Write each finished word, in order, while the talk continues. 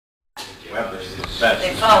Weber's is the best.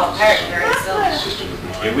 They fall apart very soon.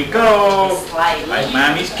 Here we go. Slightly. Like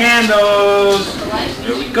Mommy's candles.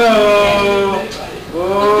 Here we go.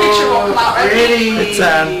 Oh, pretty. It's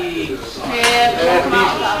on.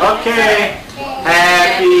 Okay.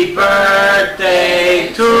 Happy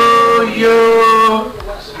birthday to you.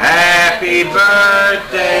 Happy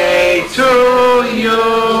birthday to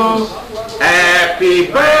you. Happy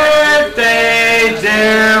birthday,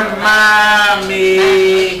 dear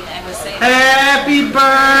Mommy. Happy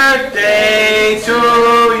birthday to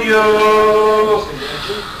you.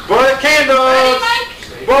 Blow the candles.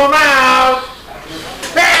 Blow them out.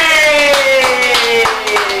 Hey!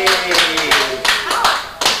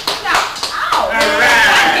 All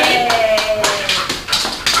right.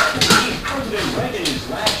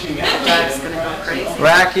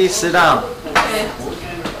 Rocky, sit down. Look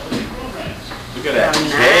at that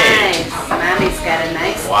Nice. cake. Mommy's got a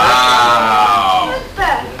nice Wow.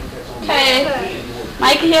 Okay.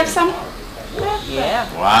 Mike, you have some? Yeah.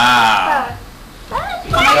 Wow. What's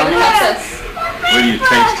this? What do you taste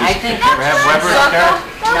this? I think You ever have Weber's, Kara?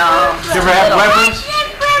 no. Did you ever have Weber's?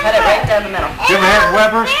 Cut it right down the middle. Did you ever have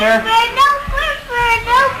Weber's, Kara?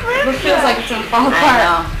 It feels like it's gonna fall I apart.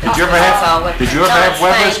 know. Did you ever It's all have? whipped. Did you ever No, have it's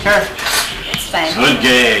Weber's, fine. Kara? It's fine. Good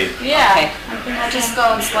game. Yeah. Okay. Just go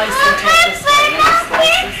and slice into it this way. Little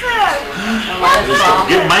slices. And let it fall.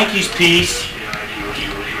 Get Mikey's piece.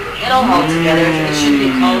 It'll hold together. It should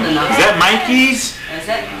be cold enough. Is that Mikey's? Is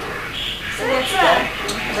it? So that's good.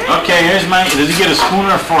 Okay, here's Mikey. Does he get a spoon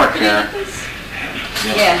or a fork, Kara?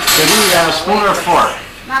 Yeah. Did he have a spoon or a fork?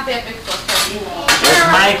 Not that big for There's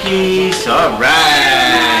Mikey's. All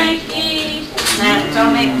right. Mikey. Now,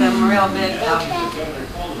 don't make them real big though.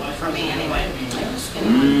 For me anyway.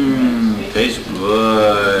 Mmm, tastes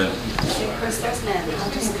good. See, Chris, there's none. I'll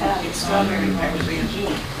just cut out the strawberry part for you.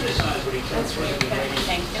 That's really good.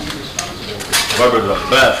 Thank you. Weber's the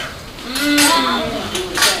best.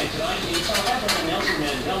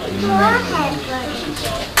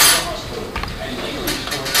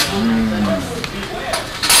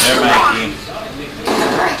 There,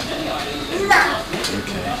 Mikey.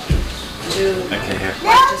 Okay, here.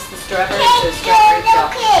 Just the strawberries or strawberry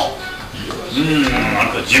jelly?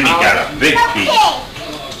 Uncle Jimmy got a big piece.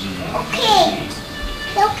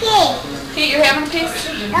 Pete, you're having a piece?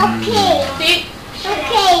 Pete?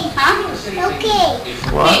 Huh?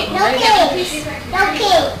 What? Pete, are you having a piece?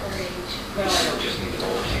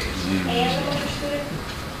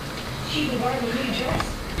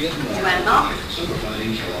 You want milk?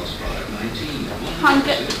 Hunk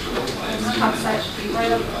it. Outside.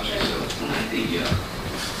 Right up.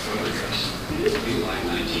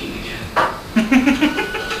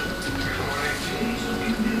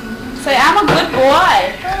 Say, I'm a good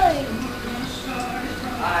boy.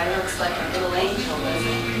 He looks like a little angel,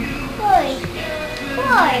 doesn't he?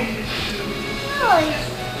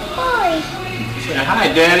 Say hi,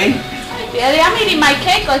 Daddy. Daddy, I'm eating my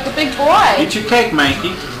cake like a big boy. Eat your cake,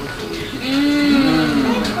 Mikey.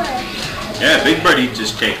 Yeah, Big Bird eats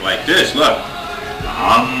his cake like this. Look.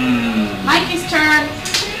 Mikey's turn.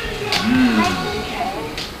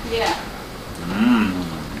 Yeah.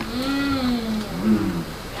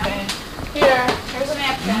 Here's a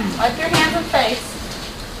napkin. Wipe your hands and face.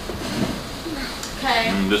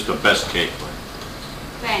 Okay, This is the best cake.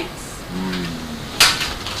 thanks.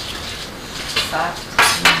 Soft.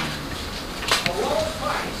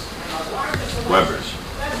 Weber's.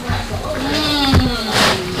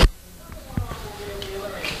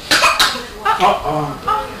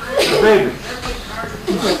 Uh-oh. Baby.